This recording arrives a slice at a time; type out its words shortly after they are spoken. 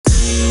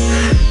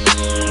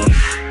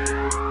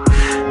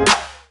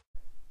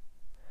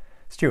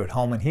Stuart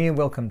Holman here.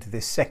 Welcome to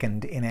this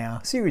second in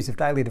our series of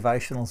daily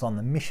devotionals on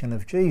the mission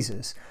of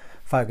Jesus,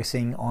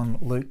 focusing on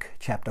Luke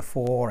chapter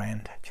 4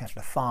 and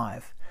chapter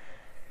 5.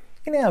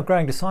 In our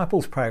Growing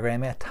Disciples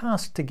program, our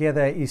task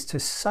together is to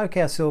soak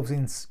ourselves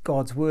in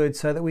God's Word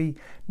so that we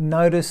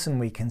notice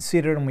and we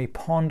consider and we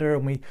ponder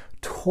and we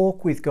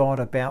talk with God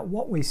about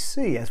what we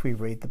see as we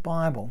read the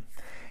Bible.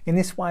 In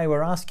this way,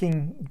 we're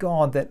asking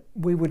God that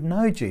we would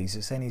know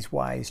Jesus and His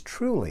ways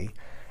truly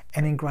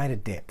and in greater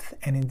depth,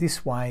 and in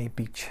this way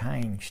be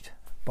changed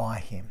by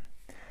Him.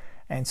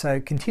 And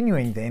so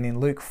continuing then in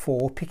Luke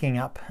 4, picking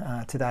up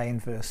today in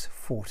verse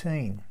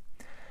 14.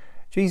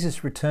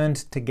 Jesus returned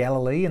to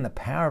Galilee in the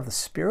power of the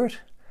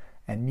Spirit,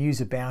 and news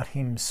about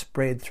Him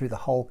spread through the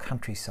whole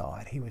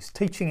countryside. He was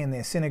teaching in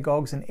their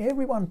synagogues and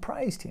everyone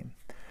praised Him.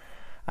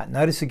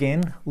 Notice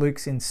again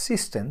Luke's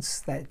insistence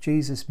that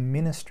Jesus'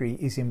 ministry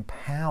is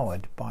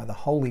empowered by the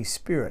Holy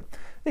Spirit,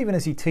 even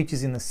as He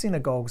teaches in the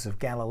synagogues of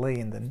Galilee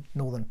and the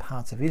northern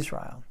parts of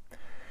Israel.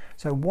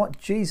 So what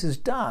Jesus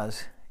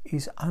does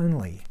is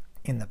only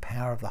in the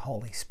power of the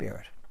Holy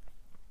Spirit.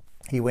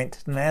 He went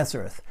to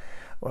Nazareth,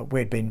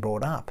 where He'd been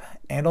brought up,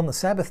 and on the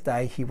Sabbath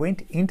day He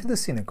went into the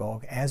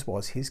synagogue as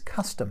was His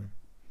custom.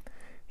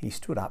 He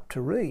stood up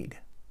to read,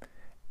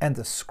 and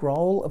the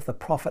scroll of the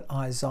prophet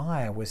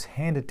Isaiah was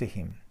handed to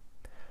Him.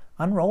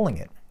 Unrolling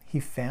it, He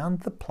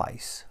found the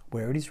place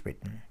where it is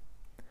written,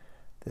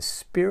 "The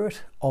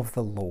Spirit of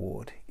the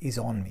Lord is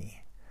on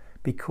me,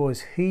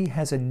 because He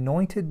has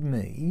anointed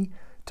me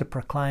to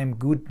proclaim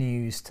good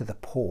news to the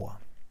poor.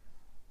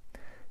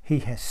 He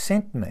has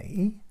sent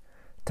me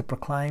to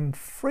proclaim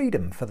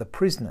freedom for the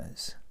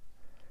prisoners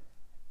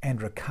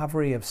and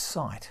recovery of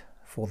sight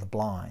for the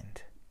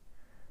blind,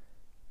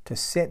 to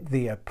set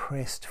the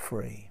oppressed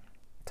free,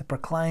 to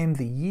proclaim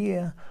the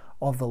year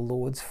of the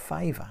Lord's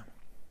favour."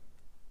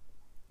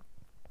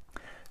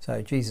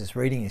 So Jesus'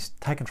 reading is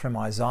taken from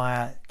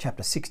Isaiah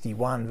chapter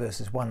 61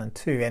 verses 1 and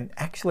 2, and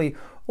actually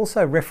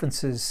also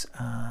references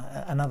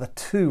another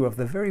two of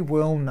the very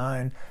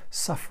well-known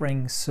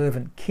suffering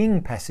servant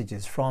king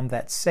passages from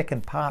that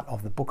second part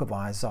of the book of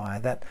Isaiah,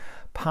 that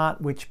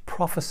part which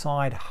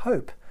prophesied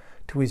hope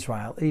to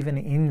Israel even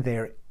in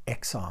their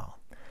exile.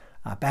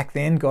 Back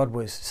then, God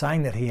was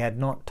saying that He had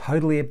not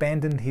totally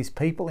abandoned His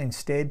people.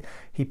 Instead,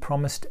 He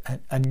promised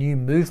a new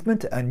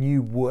movement, a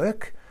new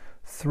work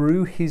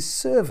through His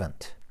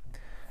servant,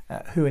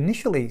 who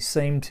initially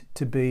seemed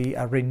to be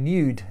a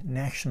renewed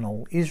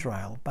national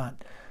Israel.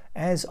 But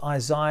as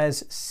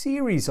Isaiah's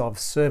series of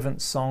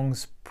servant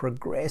songs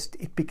progressed,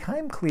 it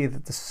became clear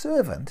that the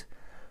servant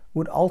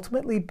would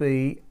ultimately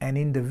be an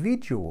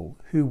individual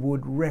who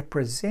would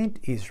represent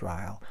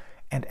Israel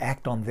and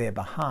act on their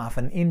behalf,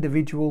 an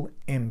individual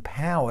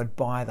empowered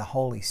by the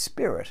Holy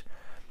Spirit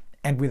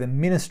and with a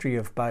ministry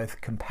of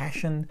both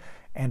compassion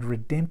and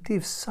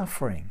redemptive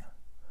suffering,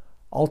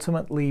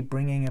 ultimately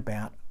bringing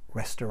about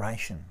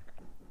restoration.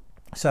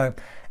 So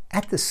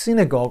at the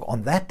synagogue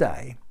on that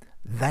day,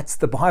 that's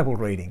the Bible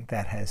reading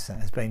that has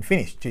been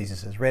finished.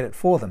 Jesus has read it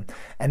for them.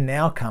 And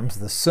now comes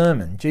the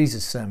sermon,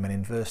 Jesus' sermon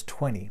in verse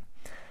 20.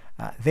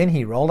 Then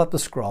He rolled up the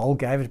scroll,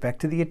 gave it back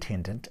to the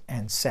attendant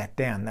and sat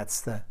down. That's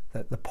the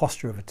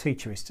posture of a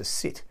teacher, is to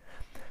sit.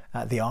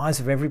 The eyes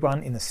of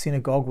everyone in the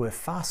synagogue were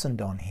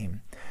fastened on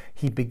Him.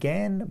 He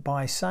began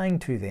by saying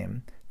to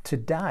them,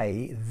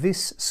 "Today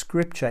this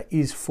scripture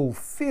is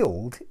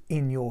fulfilled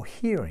in your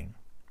hearing."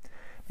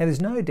 Now there's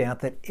no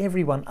doubt that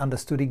everyone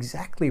understood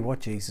exactly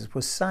what Jesus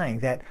was saying,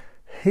 that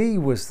He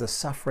was the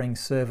suffering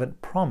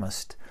servant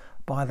promised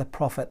by the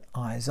prophet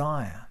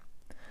Isaiah.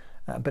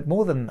 But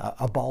more than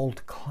a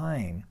bold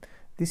claim,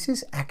 this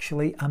is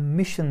actually a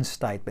mission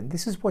statement.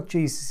 This is what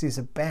Jesus is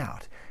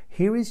about.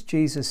 Here is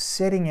Jesus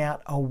setting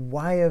out a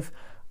way of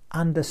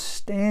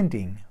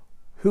understanding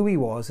who He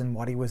was and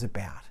what He was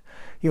about.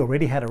 He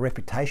already had a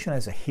reputation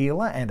as a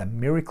healer and a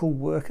miracle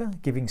worker,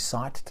 giving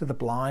sight to the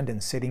blind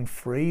and setting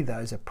free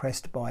those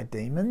oppressed by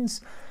demons.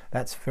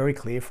 That's very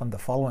clear from the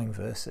following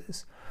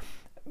verses.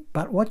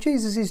 But what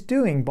Jesus is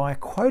doing by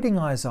quoting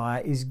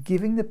Isaiah is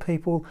giving the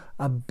people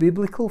a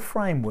biblical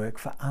framework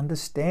for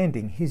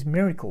understanding His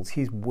miracles,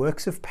 His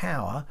works of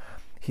power,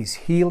 His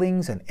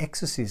healings and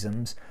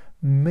exorcisms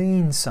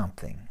mean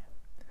something.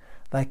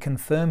 They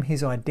confirm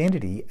His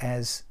identity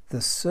as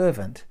the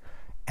servant,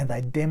 and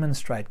they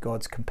demonstrate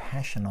God's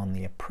compassion on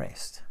the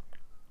oppressed.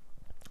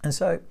 And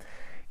so,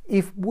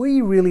 if we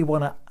really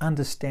want to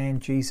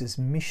understand Jesus'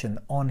 mission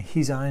on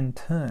His own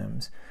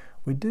terms,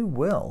 we do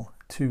well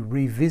to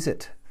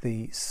revisit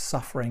the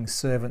suffering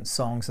servant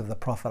songs of the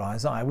prophet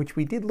Isaiah, which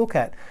we did look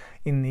at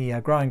in the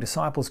Growing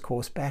Disciples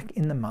course back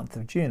in the month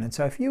of June. And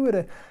so if you were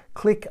to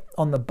click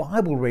on the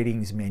Bible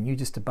readings menu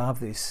just above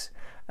this,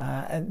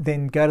 and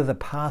then go to the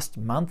past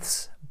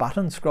months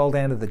button, scroll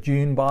down to the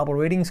June Bible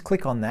readings,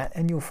 click on that,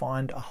 and you'll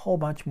find a whole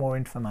bunch more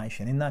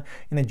information. In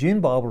the June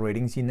Bible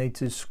readings, you need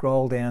to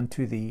scroll down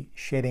to the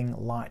Shedding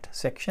Light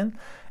section,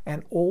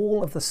 and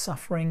all of the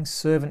suffering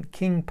servant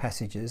king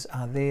passages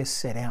are there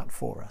set out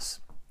for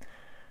us.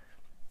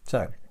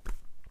 So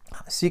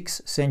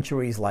 6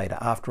 centuries later,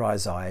 after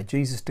Isaiah,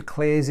 Jesus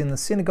declares in the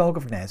synagogue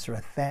of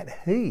Nazareth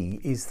that he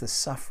is the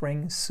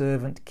suffering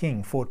servant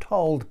king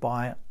foretold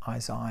by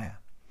Isaiah.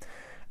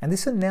 And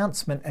this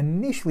announcement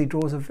initially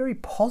draws a very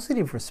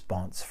positive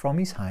response from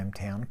his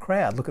hometown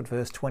crowd. Look at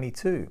verse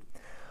 22.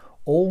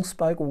 All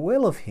spoke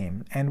well of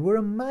him and were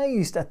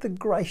amazed at the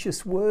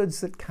gracious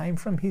words that came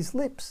from his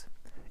lips.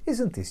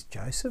 Isn't this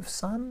Joseph's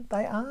son?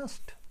 They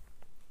asked.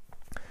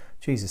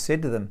 Jesus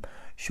said to them,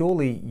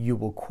 surely you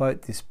will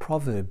quote this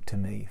proverb to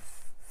me,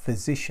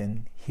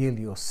 physician, heal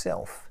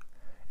yourself.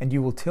 And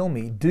you will tell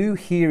me, do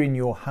here in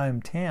your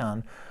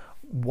hometown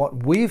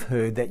what we've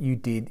heard that you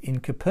did in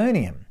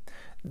Capernaum.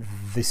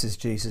 This is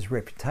Jesus'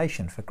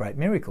 reputation for great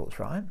miracles,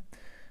 right?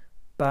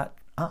 But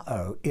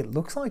it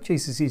looks like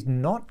Jesus is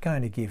not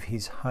going to give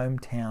his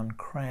hometown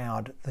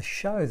crowd the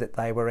show that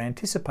they were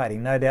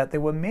anticipating. No doubt there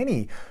were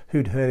many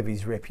who'd heard of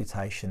his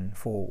reputation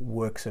for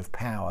works of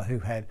power, who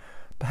had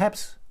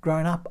perhaps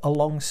grown up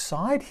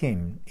alongside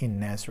him in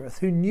Nazareth,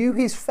 who knew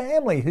his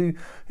family, who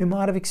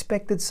might have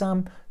expected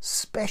some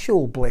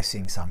special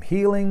blessing, some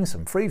healing,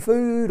 some free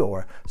food,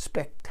 or a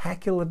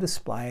spectacular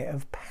display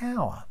of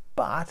power.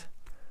 But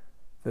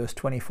verse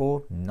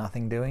 24,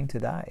 nothing doing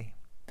today.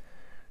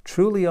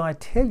 Truly I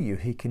tell you,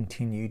 he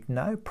continued,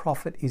 no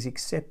prophet is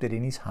accepted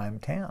in his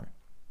hometown.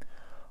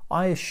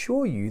 I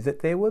assure you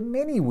that there were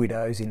many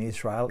widows in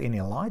Israel in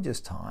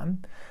Elijah's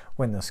time,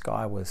 when the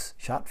sky was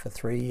shut for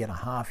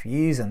 3.5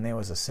 years and there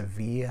was a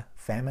severe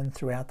famine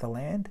throughout the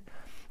land.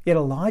 Yet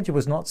Elijah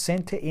was not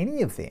sent to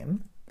any of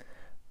them,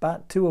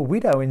 but to a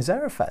widow in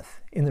Zarephath,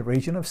 in the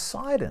region of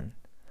Sidon.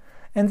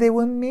 And there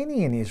were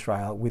many in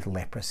Israel with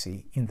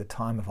leprosy in the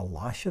time of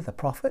Elisha the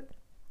prophet,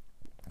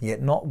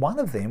 yet not one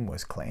of them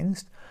was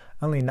cleansed,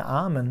 only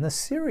Naaman the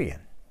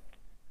Syrian.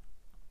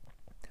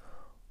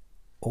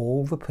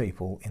 All the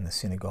people in the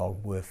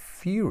synagogue were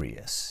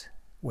furious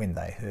when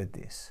they heard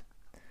this.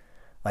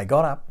 They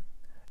got up,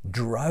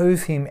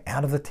 drove him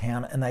out of the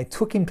town, and they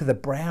took him to the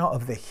brow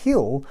of the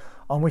hill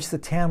on which the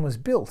town was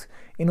built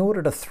in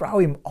order to throw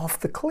him off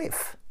the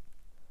cliff.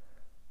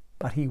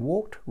 But he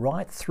walked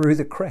right through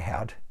the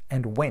crowd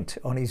and went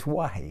on his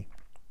way.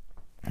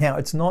 Now,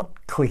 it's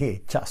not clear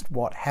just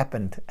what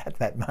happened at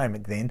that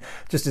moment then,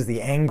 just as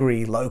the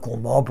angry local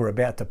mob were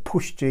about to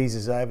push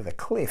Jesus over the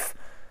cliff.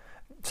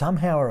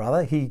 Somehow or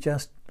other, he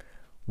just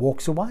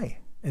walks away,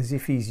 as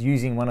if he's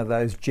using one of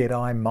those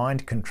Jedi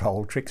mind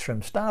control tricks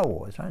from Star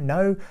Wars. Right?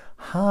 No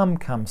harm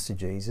comes to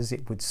Jesus,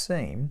 it would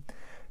seem,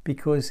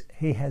 because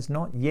he has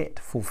not yet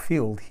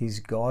fulfilled his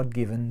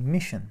God-given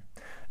mission.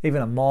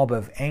 Even a mob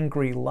of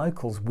angry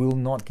locals will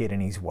not get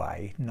in his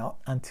way, not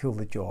until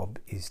the job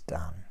is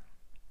done.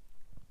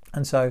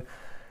 And so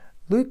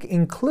Luke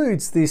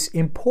includes this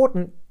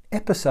important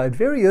episode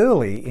very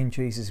early in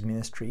Jesus'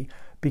 ministry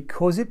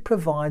because it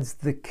provides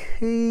the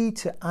key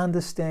to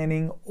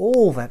understanding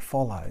all that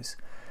follows.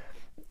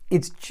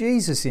 It's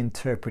Jesus'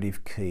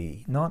 interpretive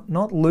key,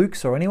 not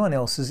Luke's or anyone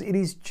else's. It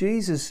is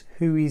Jesus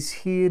who is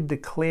here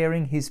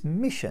declaring his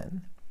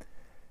mission,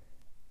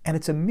 and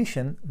it's a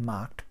mission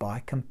marked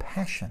by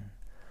compassion.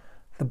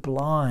 The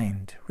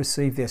blind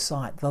receive their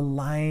sight, the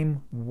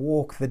lame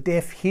walk, the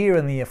deaf hear,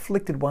 and the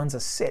afflicted ones are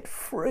set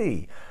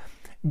free.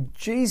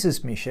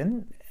 Jesus'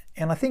 mission,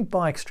 and I think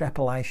by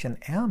extrapolation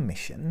our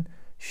mission,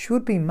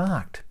 should be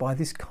marked by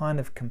this kind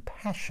of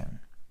compassion.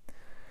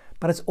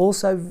 But it's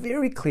also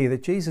very clear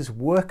that Jesus'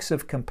 works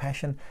of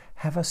compassion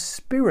have a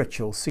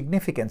spiritual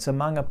significance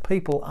among a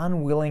people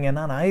unwilling and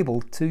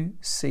unable to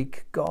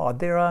seek God.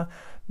 There are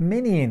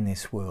many in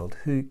this world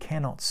who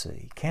cannot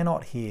see,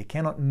 cannot hear,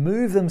 cannot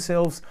move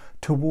themselves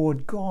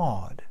toward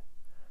God.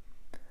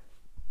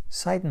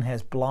 Satan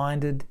has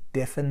blinded,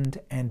 deafened,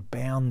 and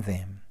bound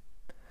them.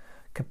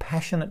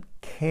 Compassionate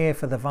care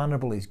for the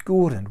vulnerable is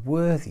good and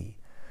worthy,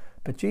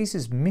 but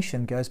Jesus'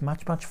 mission goes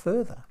much, much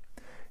further.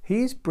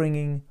 He is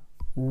bringing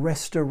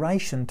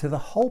restoration to the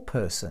whole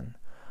person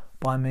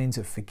by means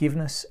of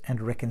forgiveness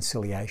and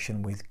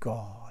reconciliation with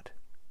God.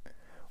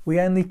 We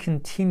only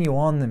continue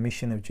on the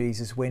mission of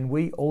Jesus when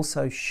we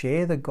also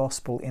share the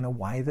gospel in a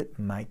way that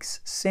makes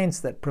sense,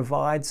 that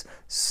provides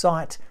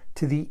sight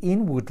to the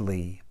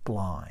inwardly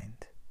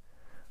blind.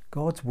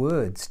 God's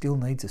word still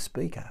needs a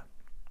speaker.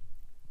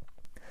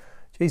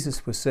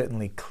 Jesus was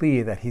certainly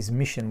clear that his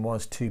mission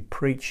was to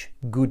preach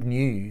good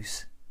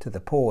news to the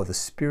poor, the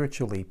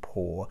spiritually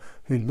poor,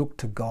 who look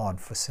to God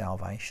for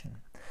salvation.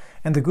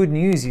 And the good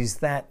news is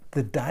that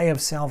the day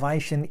of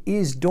salvation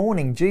is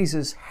dawning.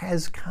 Jesus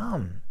has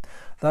come.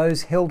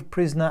 Those held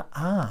prisoner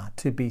are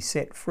to be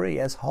set free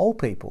as whole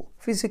people,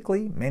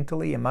 physically,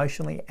 mentally,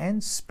 emotionally,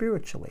 and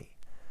spiritually.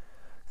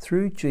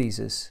 Through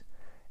Jesus,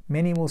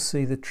 many will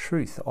see the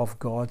truth of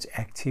God's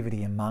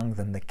activity among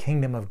them. The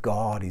kingdom of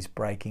God is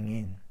breaking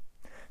in.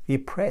 The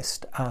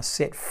oppressed are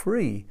set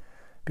free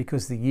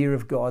because the year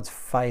of God's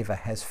favour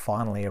has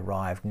finally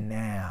arrived.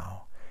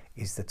 Now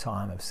is the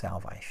time of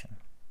salvation.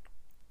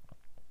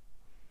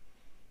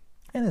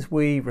 And as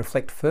we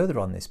reflect further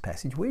on this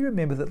passage, we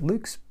remember that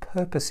Luke's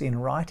purpose in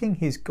writing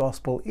his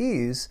gospel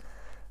is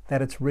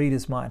that its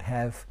readers might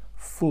have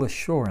full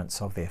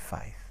assurance of their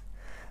faith.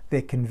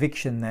 their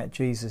conviction that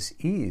Jesus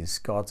is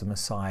God's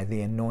Messiah,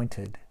 the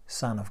anointed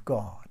Son of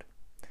God.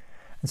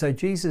 And so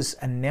Jesus'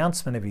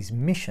 announcement of his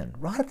mission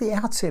right at the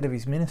outset of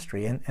his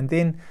ministry, and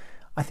then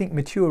I think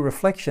mature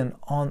reflection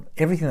on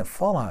everything that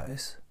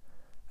follows,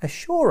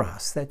 assure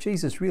us that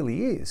Jesus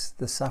really is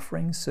the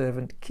suffering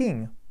servant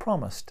king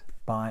promised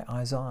by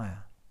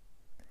Isaiah.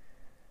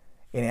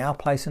 In our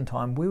place and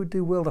time, we would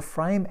do well to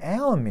frame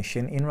our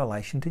mission in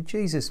relation to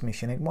Jesus'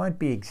 mission. It won't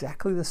be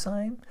exactly the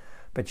same,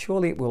 but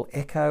surely it will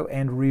echo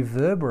and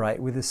reverberate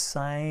with the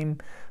same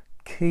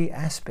key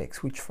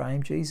aspects which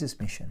frame Jesus'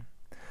 mission.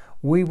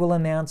 We will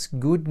announce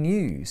good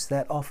news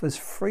that offers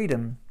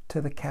freedom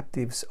to the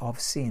captives of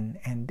sin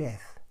and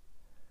death.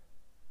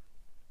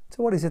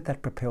 So what is it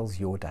that propels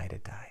your day to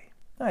day?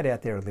 No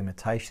doubt there are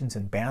limitations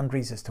and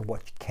boundaries as to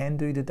what you can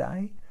do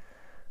today,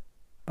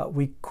 but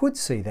we could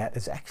see that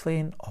as actually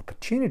an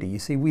opportunity. You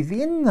see,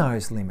 within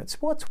those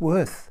limits, what's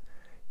worth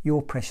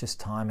your precious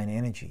time and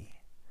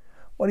energy?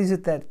 What is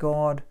it that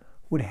God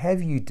would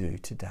have you do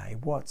today?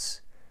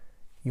 What's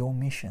your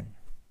mission?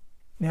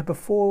 Now,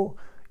 before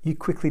you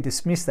quickly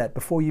dismiss that,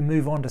 before you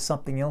move on to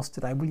something else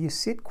today, will you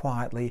sit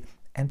quietly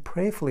and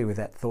prayerfully with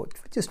that thought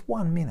for just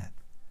 1 minute?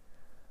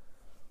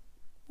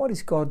 What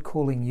is God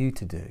calling you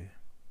to do?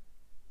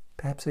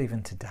 Perhaps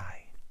even today.